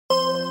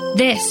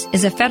This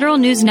is a Federal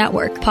News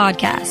Network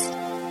podcast.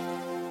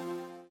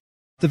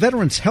 The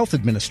Veterans Health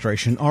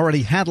Administration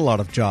already had a lot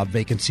of job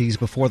vacancies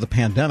before the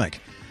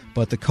pandemic,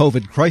 but the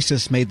COVID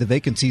crisis made the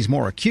vacancies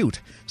more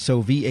acute,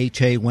 so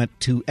VHA went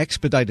to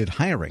expedited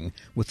hiring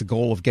with the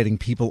goal of getting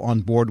people on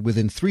board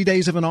within 3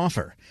 days of an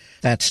offer.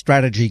 That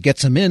strategy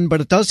gets them in,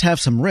 but it does have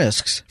some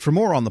risks. For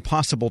more on the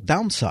possible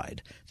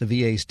downside, the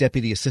VA's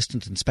Deputy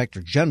Assistant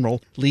Inspector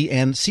General,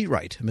 Leanne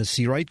Seawright. Ms.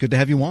 Seawright, good to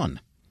have you on.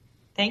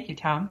 Thank you,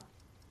 Tom.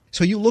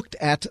 So you looked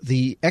at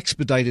the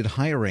expedited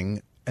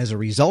hiring as a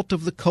result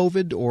of the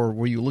COVID, or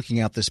were you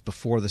looking at this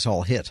before this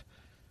all hit?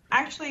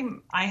 Actually,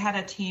 I had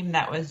a team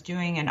that was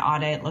doing an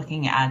audit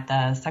looking at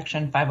the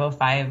Section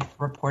 505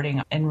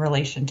 reporting in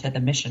relation to the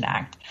Mission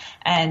Act.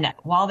 And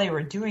while they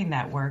were doing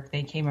that work,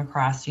 they came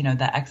across,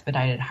 the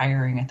expedited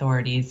hiring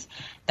authorities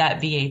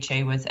that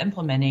VHA was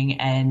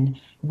implementing. And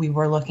we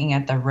were looking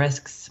at the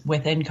risks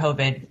within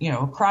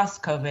COVID, across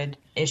COVID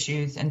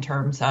issues in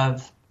terms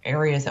of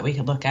areas that we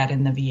could look at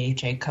in the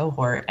VHA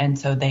cohort. And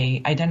so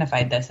they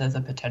identified this as a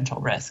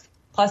potential risk.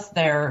 Plus,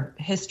 their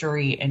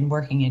history in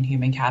working in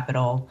human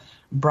capital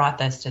brought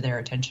this to their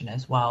attention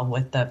as well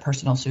with the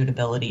personal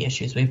suitability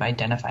issues we've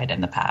identified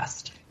in the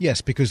past.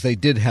 Yes, because they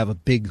did have a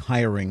big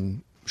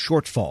hiring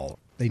shortfall.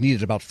 They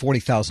needed about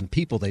 40,000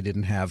 people they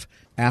didn't have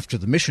after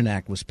the Mission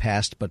Act was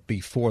passed, but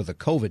before the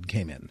COVID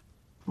came in.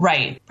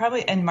 Right.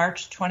 Probably in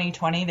March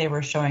 2020, they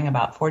were showing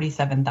about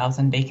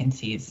 47,000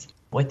 vacancies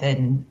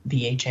within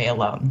VHA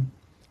alone.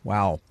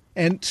 Wow.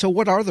 And so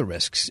what are the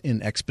risks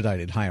in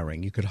expedited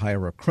hiring? You could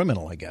hire a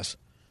criminal, I guess.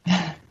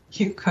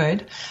 You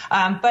could.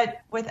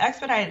 But with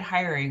expedited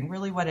hiring,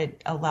 really what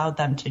it allowed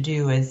them to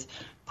do is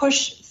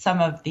push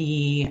some of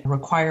the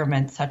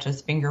requirements such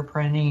as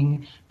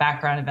fingerprinting,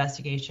 background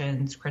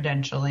investigations,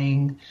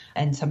 credentialing,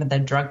 and some of the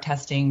drug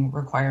testing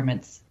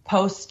requirements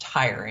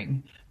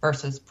post-hiring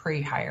versus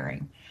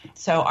pre-hiring.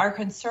 So our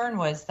concern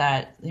was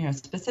that,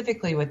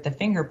 specifically with the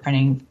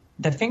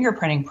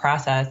fingerprinting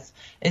process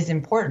is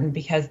important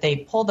because they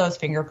pull those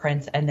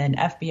fingerprints and then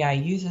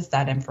FBI uses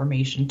that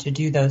information to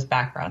do those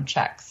background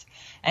checks.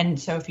 And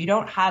so if you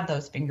don't have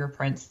those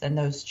fingerprints, then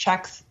those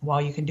checks,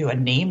 while you can do a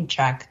name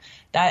check,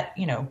 that,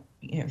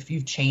 if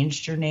you've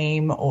changed your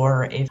name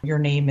or if your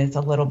name is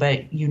a little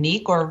bit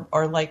unique or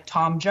like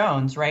Tom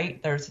Jones,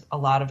 right? There's a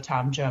lot of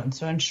Tom Jones.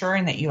 So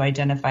ensuring that you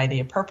identify the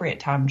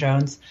appropriate Tom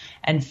Jones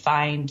and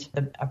find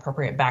the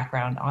appropriate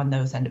background on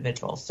those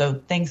individuals. So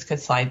things could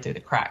slide through the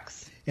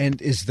cracks.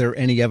 And is there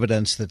any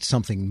evidence that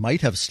something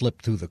might have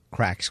slipped through the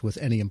cracks with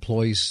any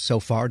employees so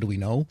far? Do we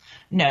know?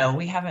 No,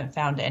 we haven't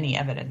found any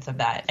evidence of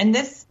that. And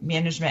this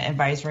management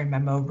advisory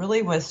memo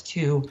really was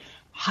to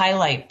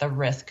highlight the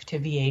risk to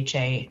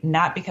VHA,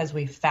 not because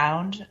we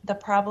found the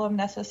problem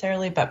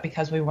necessarily, but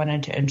because we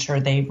wanted to ensure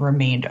they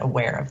remained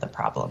aware of the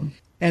problem.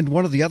 And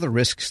one of the other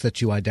risks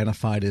that you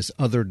identified is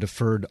other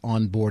deferred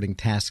onboarding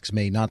tasks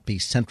may not be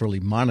centrally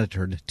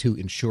monitored to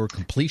ensure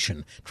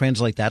completion.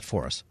 Translate that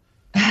for us.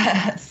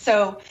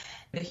 So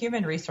the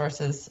human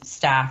resources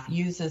staff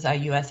uses a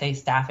USA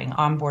Staffing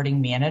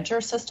onboarding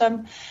manager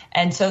system.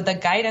 And so the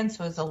guidance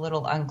was a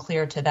little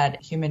unclear to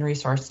that human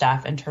resource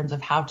staff in terms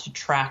of how to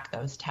track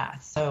those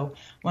tasks. So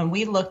when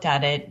we looked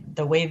at it,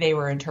 the way they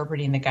were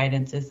interpreting the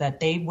guidance is that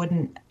they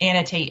wouldn't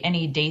annotate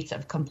any dates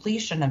of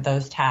completion of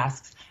those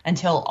tasks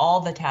until all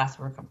the tasks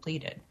were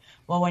completed.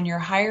 Well, when you're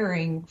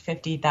hiring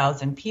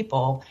 50,000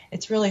 people,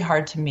 it's really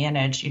hard to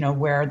manage,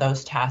 where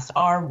those tasks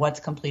are,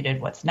 what's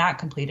completed, what's not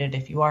completed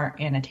if you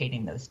aren't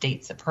annotating those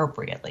dates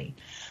appropriately.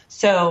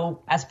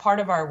 So as part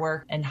of our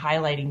work in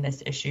highlighting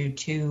this issue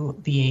to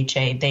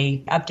VHA,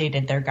 they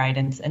updated their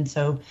guidance. And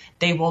so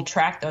they will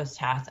track those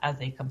tasks as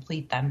they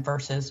complete them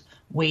versus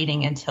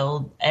waiting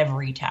until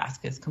every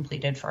task is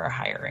completed for a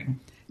hiring.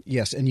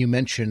 Yes, and you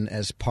mentioned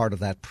as part of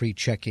that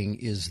pre-checking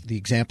the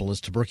example is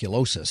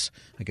tuberculosis.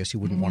 I guess you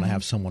wouldn't want to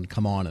have someone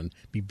come on and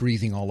be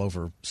breathing all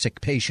over sick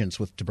patients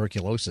with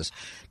tuberculosis.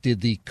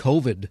 Did the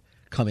COVID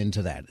come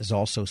into that as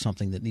also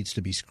something that needs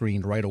to be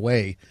screened right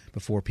away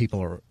before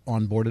people are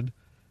onboarded?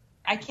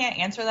 I can't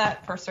answer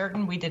that for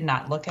certain. We did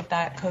not look at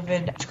that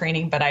COVID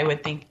screening, but I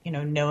would think,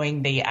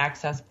 knowing the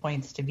access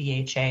points to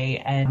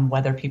VHA and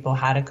whether people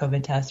had a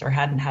COVID test or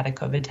hadn't had a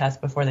COVID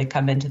test before they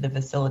come into the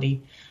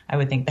facility, I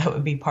would think that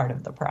would be part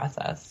of the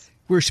process.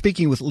 We're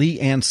speaking with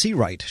Leanne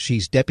Seawright.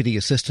 She's Deputy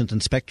Assistant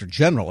Inspector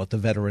General at the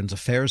Veterans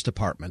Affairs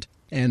Department.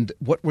 And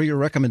what were your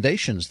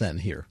recommendations then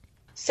here?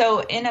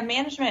 So in a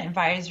management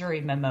advisory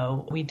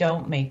memo, we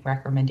don't make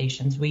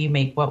recommendations. We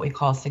make what we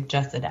call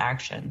suggested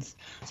actions.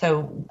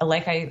 So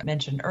like I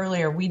mentioned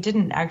earlier, we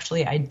didn't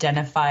actually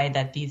identify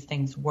that these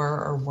things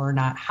were or were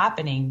not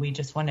happening. We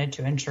just wanted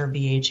to ensure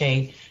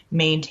VHA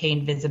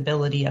maintained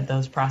visibility of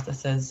those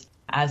processes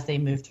as they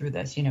move through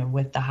this,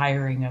 with the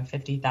hiring of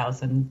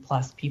 50,000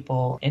 plus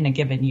people in a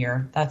given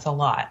year. That's a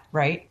lot,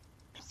 right?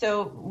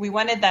 So we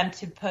wanted them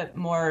to put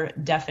more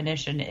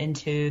definition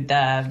into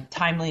the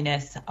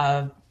timeliness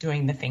of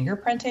doing the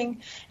fingerprinting,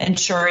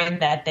 ensuring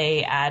that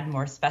they add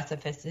more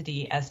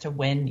specificity as to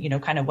when,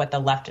 kind of what the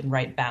left and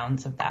right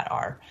bounds of that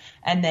are.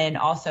 And then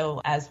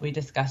also, as we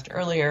discussed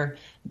earlier,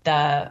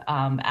 the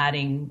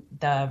adding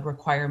the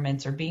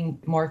requirements or being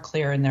more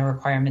clear in their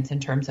requirements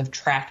in terms of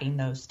tracking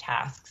those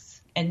tasks.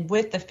 And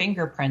with the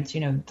fingerprints,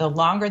 the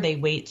longer they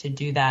wait to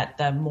do that,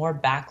 the more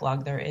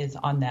backlog there is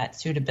on that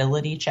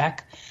suitability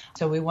check.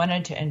 So we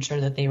wanted to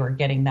ensure that they were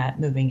getting that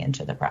moving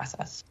into the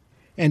process.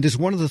 And is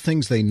one of the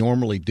things they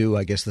normally do,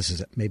 I guess this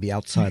is maybe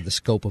outside the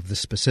scope of this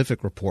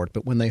specific report,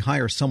 but when they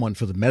hire someone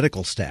for the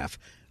medical staff,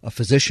 a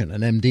physician,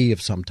 an MD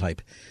of some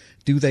type,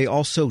 do they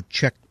also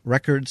check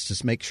records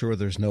to make sure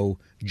there's no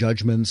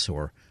judgments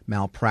or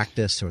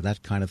malpractice or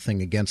that kind of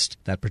thing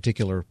against that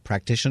particular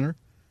practitioner?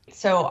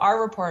 So our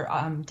report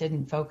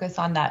didn't focus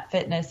on that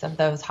fitness of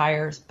those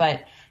hires,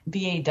 but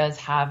VA does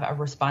have a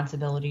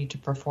responsibility to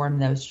perform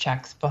those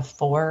checks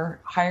before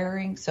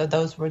hiring. So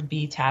those would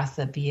be tasks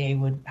that VA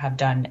would have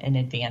done in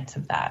advance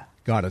of that.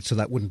 Got it. So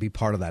that wouldn't be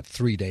part of that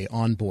 3-day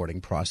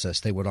onboarding process.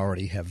 They would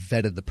already have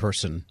vetted the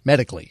person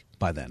medically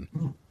by then.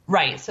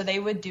 Right. So they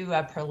would do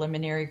a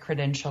preliminary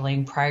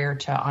credentialing prior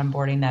to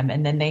onboarding them,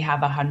 and then they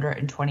have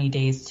 120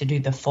 days to do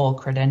the full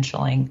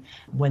credentialing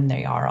when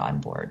they are on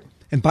board.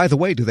 And by the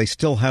way, do they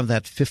still have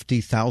that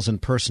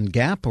 50,000 person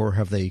gap, or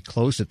have they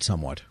closed it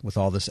somewhat with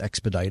all this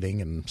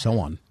expediting and so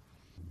on?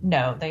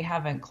 No, they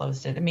haven't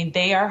closed it. I mean,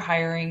 they are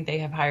hiring. They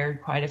have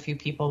hired quite a few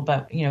people,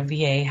 but,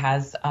 VA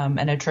has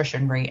an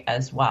attrition rate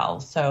as well.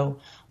 So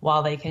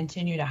while they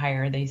continue to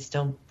hire, they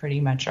still pretty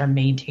much are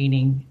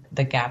maintaining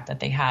the gap that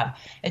they have.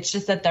 It's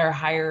just that they're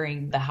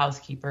hiring the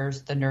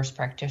housekeepers, the nurse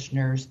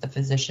practitioners, the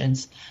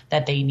physicians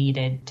that they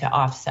needed to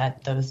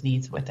offset those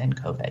needs within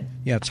COVID.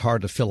 Yeah, it's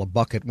hard to fill a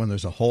bucket when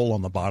there's a hole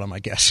on the bottom, I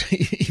guess,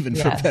 even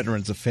for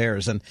Veterans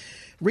Affairs. And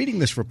reading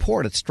this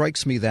report, it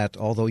strikes me that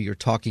although you're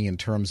talking in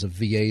terms of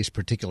VA's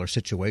particular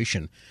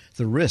situation,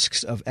 the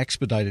risks of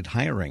expedited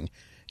hiring,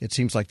 it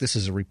seems like this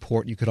is a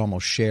report you could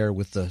almost share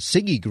with the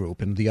SIGI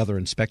group and the other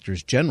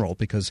inspectors general,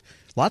 because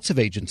lots of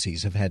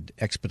agencies have had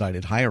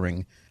expedited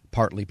hiring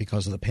partly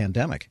because of the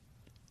pandemic.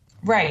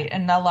 Right.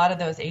 And a lot of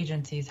those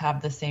agencies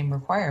have the same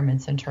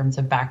requirements in terms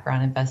of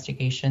background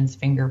investigations,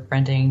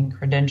 fingerprinting,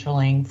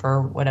 credentialing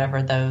for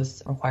whatever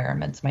those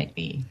requirements might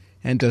be.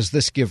 And does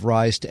this give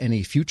rise to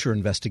any future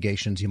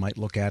investigations you might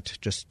look at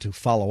just to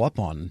follow up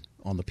on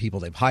the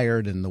people they've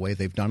hired and the way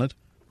they've done it?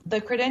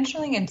 The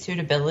credentialing and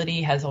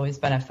suitability has always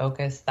been a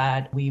focus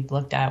that we've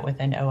looked at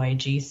within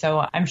OIG.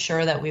 So I'm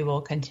sure that we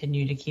will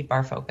continue to keep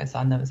our focus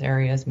on those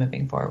areas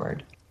moving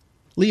forward.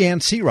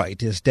 Leanne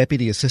Seawright is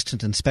Deputy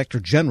Assistant Inspector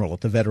General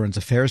at the Veterans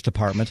Affairs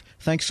Department.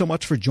 Thanks so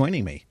much for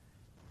joining me.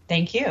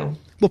 Thank you.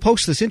 We'll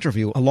post this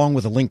interview along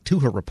with a link to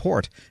her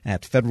report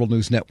at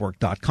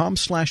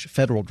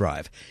federalnewsnetwork.com/Federal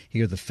Drive.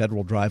 Hear the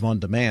Federal Drive on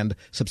demand.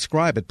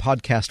 Subscribe at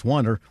Podcast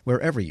One or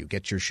wherever you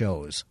get your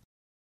shows.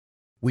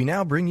 We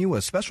now bring you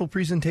a special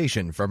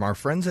presentation from our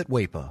friends at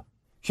WAEPA.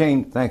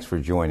 Shane, thanks for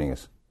joining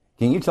us.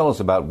 Can you tell us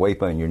about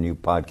WAEPA and your new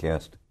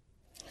podcast?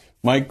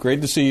 Mike,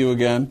 great to see you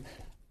again.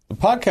 The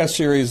podcast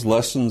series,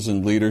 Lessons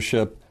in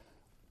Leadership,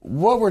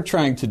 what we're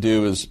trying to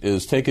do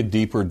is take a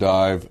deeper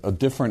dive, a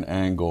different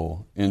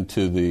angle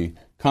into the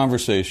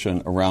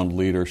conversation around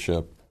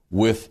leadership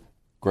with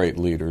great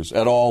leaders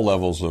at all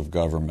levels of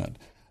government.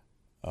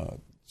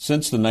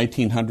 Since the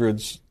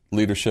 1900s,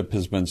 leadership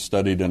has been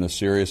studied in a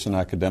serious and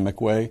academic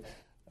way.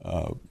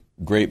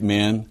 Great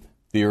man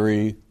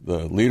theory,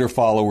 the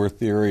leader-follower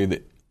theory,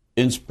 the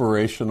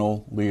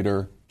inspirational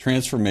leader,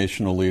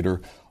 transformational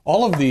leader,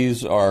 all of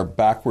these are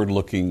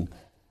backward-looking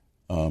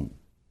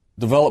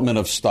development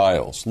of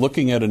styles,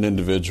 looking at an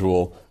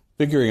individual,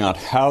 figuring out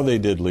how they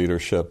did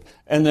leadership,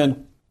 and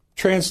then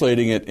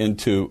translating it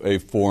into a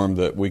form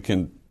that we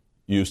can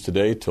use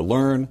today to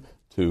learn,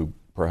 to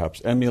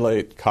perhaps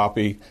emulate,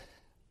 copy.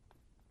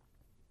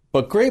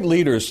 But great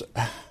leaders,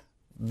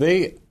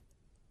 they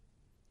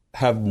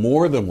have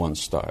more than one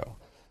style.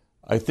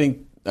 I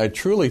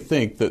truly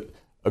think that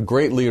a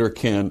great leader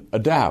can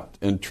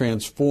adapt and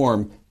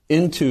transform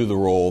into the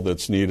role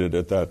that's needed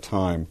at that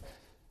time.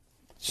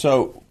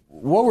 So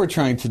what we're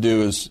trying to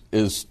do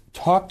is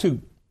talk to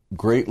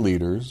great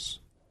leaders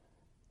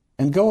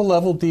and go a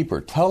level deeper.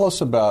 Tell us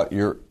about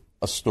a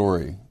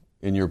story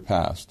in your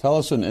past. Tell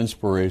us an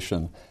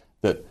inspiration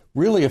that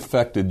really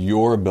affected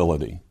your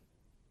ability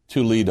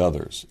to lead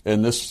others.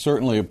 And this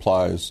certainly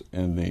applies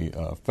in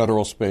the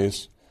federal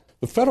space.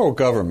 The federal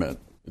government,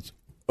 it's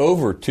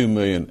over 2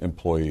 million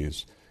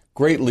employees.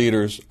 Great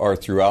leaders are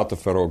throughout the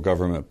federal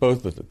government,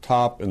 both at the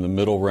top and the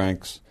middle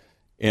ranks.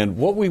 And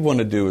what we want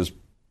to do is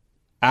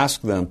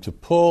ask them to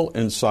pull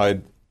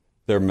inside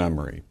their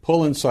memory,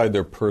 pull inside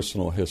their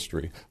personal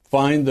history,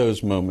 find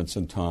those moments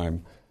in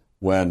time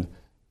when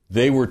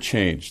they were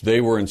changed, they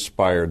were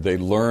inspired, they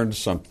learned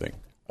something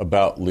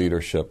about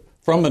leadership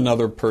from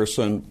another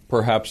person,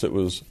 perhaps it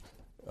was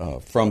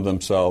from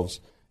themselves,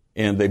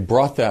 And they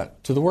brought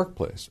that to the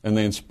workplace, and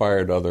they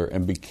inspired others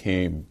and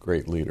became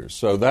great leaders.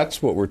 So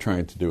that's what we're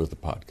trying to do with the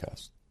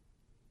podcast.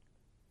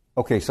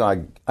 Okay,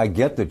 so I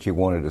get that you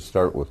wanted to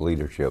start with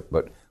leadership,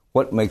 but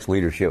what makes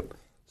leadership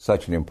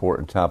such an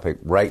important topic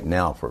right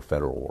now for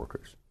federal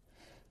workers?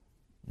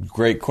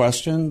 Great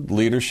question.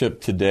 Leadership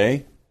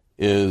today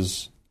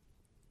is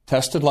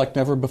tested like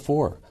never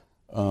before.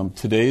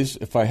 Today's,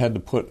 if I had to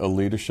put a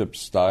leadership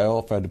style,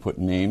 if I had to put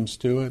names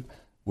to it,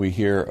 we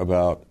hear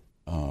about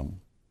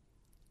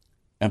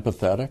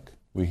empathetic,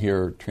 we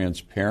hear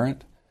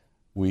transparent,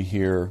 we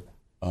hear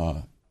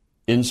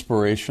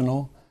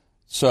inspirational.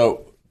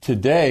 So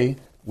today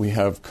we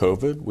have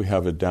COVID, we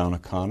have a down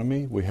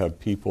economy, we have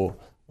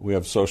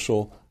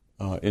social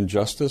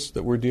injustice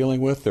that we're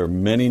dealing with. There are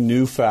many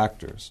new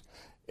factors.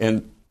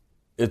 And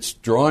it's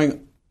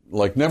drawing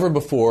like never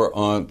before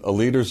on a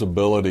leader's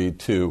ability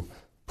to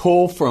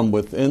pull from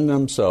within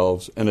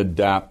themselves and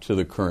adapt to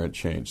the current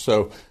change.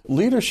 So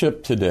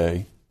leadership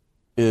today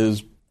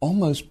is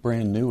almost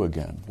brand new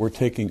again. We're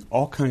taking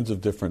all kinds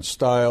of different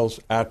styles,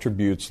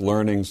 attributes,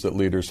 learnings that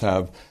leaders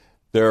have.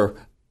 They're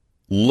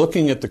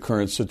looking at the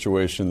current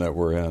situation that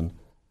we're in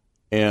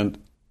and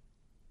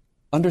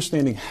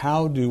understanding,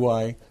 how do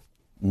I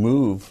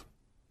move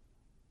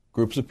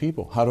groups of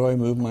people? How do I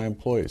move my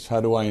employees? How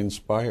do I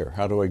inspire?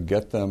 How do I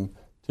get them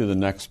to the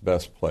next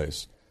best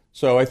place?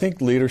 So I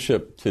think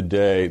leadership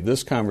today,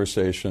 this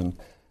conversation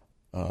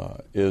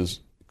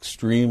is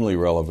extremely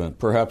relevant,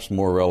 perhaps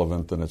more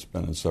relevant than it's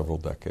been in several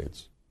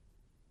decades.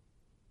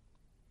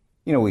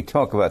 You know, we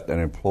talk about an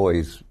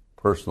employee's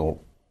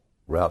personal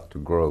route to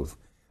growth,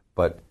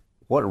 but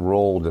what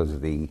role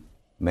does the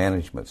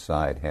management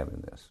side have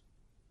in this?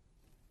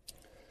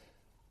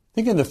 I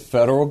think in the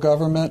federal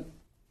government,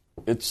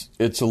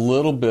 it's a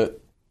little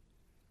bit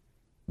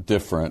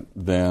different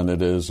than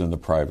it is in the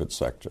private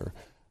sector.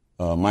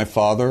 My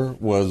father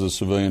was a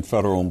civilian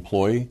federal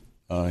employee.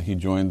 He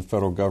joined the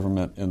federal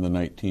government in the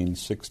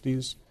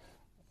 1960s.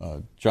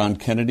 John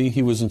Kennedy,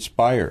 he was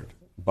inspired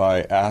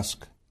by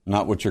ask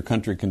not what your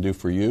country can do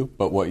for you,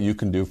 but what you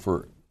can do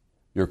for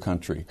your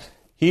country.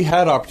 He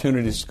had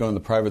opportunities to go in the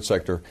private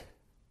sector.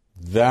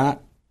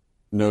 That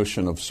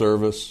notion of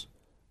service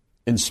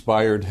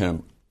inspired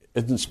him.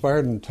 It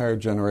inspired an entire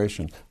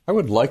generation. I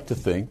would like to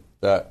think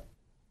that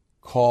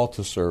call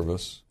to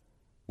service,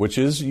 which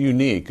is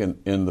unique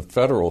in the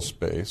federal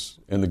space,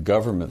 in the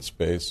government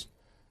space,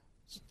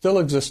 still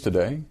exists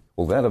today.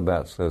 Well, that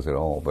about says it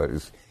all, but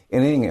is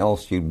anything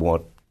else you'd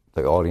want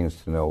the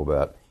audience to know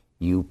about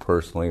you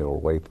personally or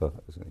WAEPA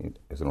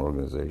as an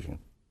organization?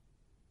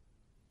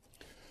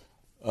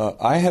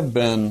 I have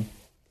been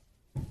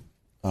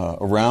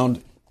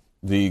around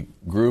the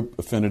group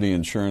affinity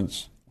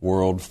insurance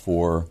world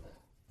for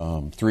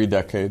 3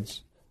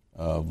 decades.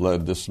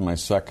 This is my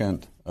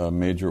second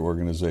major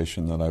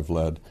organization that I've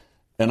led.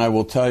 And I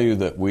will tell you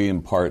that we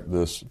impart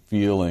this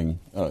feeling,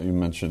 you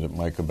mentioned it,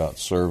 Mike, about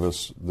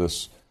service,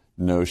 this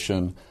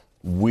notion.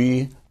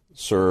 We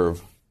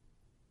serve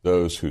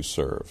those who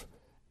serve.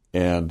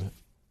 And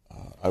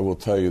I will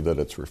tell you that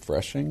it's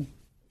refreshing.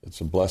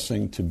 It's a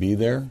blessing to be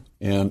there.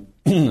 And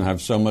I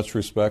have so much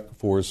respect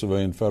for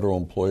civilian federal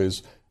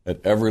employees at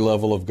every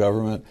level of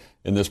government.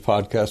 In this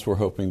podcast, we're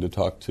hoping to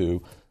talk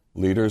to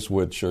leaders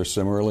which are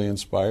similarly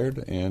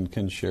inspired and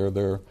can share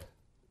their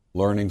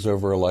learnings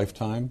over a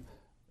lifetime.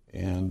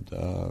 And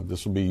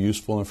this will be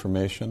useful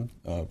information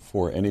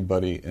for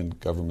anybody in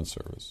government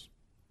service.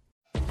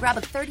 Grab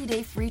a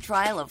 30-day free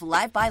trial of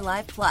Live by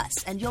Live Plus,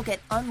 and you'll get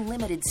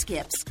unlimited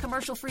skips,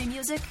 commercial-free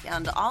music,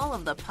 and all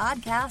of the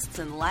podcasts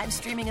and live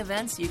streaming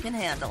events you can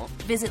handle.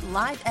 Visit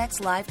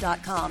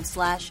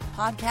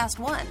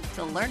livexlive.com/podcast1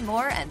 to learn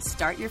more and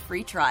start your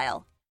free trial.